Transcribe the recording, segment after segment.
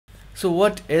So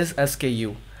what is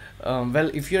SKU?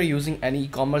 Well, if you're using any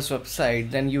e-commerce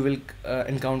website, then you will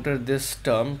encounter this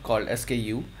term called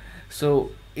SKU.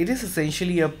 So it is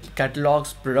essentially a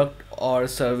catalog's product or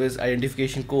service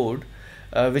identification code,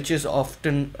 which is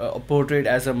often portrayed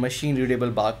as a machine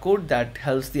readable barcode that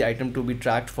helps the item to be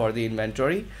tracked for the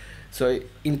inventory. So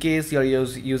in case you're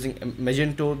using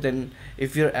Magento, then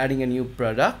if you're adding a new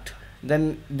product,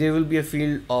 then there will be a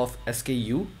field of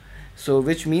SKU, so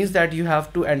which means that you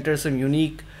have to enter some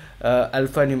unique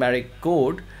alphanumeric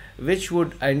code which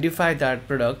would identify that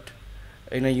product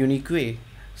in a unique way.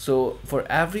 So for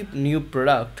every new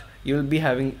product you will be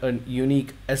having a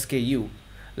unique SKU,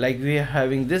 like we are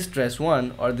having this dress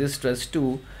 1 or this dress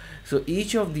 2. So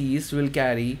each of these will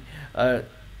carry a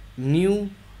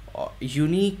new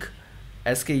unique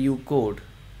SKU code.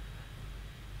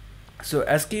 So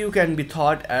SKU can be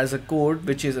thought as a code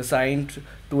which is assigned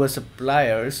to a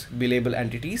supplier's billable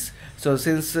entities. So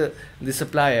since the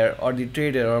supplier or the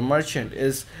trader or merchant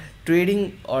is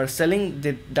trading or selling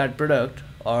that product,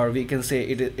 or we can say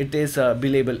it is a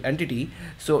billable entity,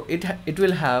 so it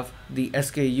will have the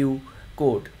SKU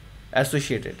code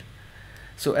associated.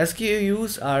 So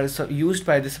SKUs are used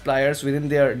by the suppliers within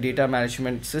their data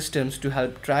management systems to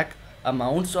help track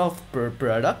amounts of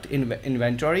product in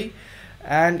inventory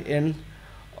and in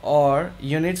or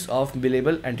units of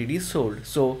billable entities sold.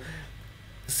 So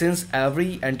since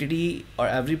every entity or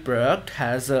every product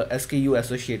has a SKU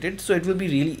associated, so it will be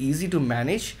really easy to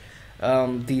manage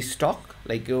the stock,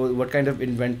 like what kind of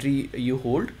inventory you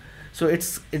hold. So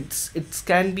it's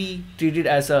can be treated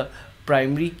as a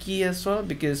primary key as well,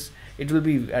 because it will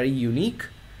be very unique.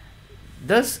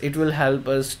 Thus it will help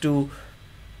us to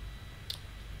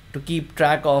keep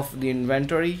track of the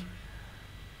inventory.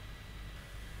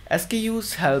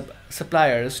 SKUs help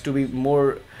suppliers to be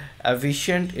more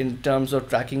efficient in terms of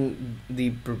tracking the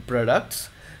products.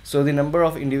 So the number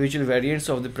of individual variants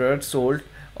of the product sold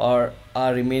or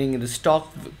are remaining in the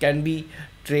stock can be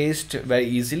traced very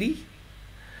easily.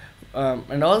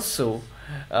 And also,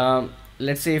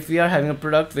 let's say if we are having a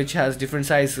product which has different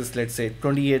sizes, let's say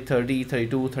 28, 30,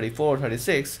 32, 34,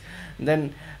 36,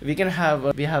 then we have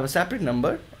a separate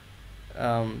number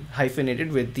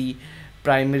hyphenated with the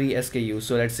primary SKU.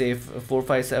 So let's say if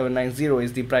 45790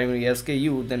 is the primary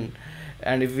SKU, then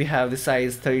and if we have the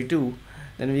size 32,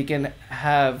 then we can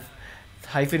have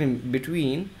hyphen in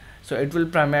between, so it will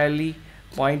primarily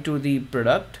point to the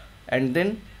product and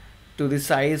then to the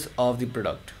size of the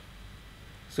product.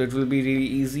 So it will be really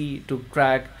easy to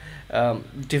track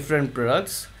different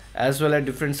products as well as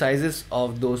different sizes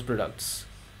of those products.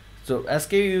 So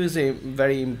SKU is a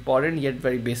very important yet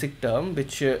very basic term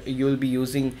which you will be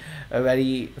using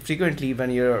very frequently when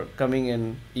you're coming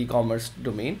in e-commerce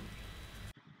domain.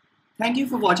 Thank you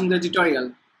for watching the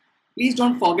tutorial. Please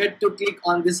don't forget to click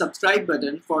on the subscribe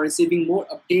button for receiving more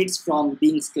updates from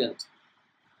Being Skilled.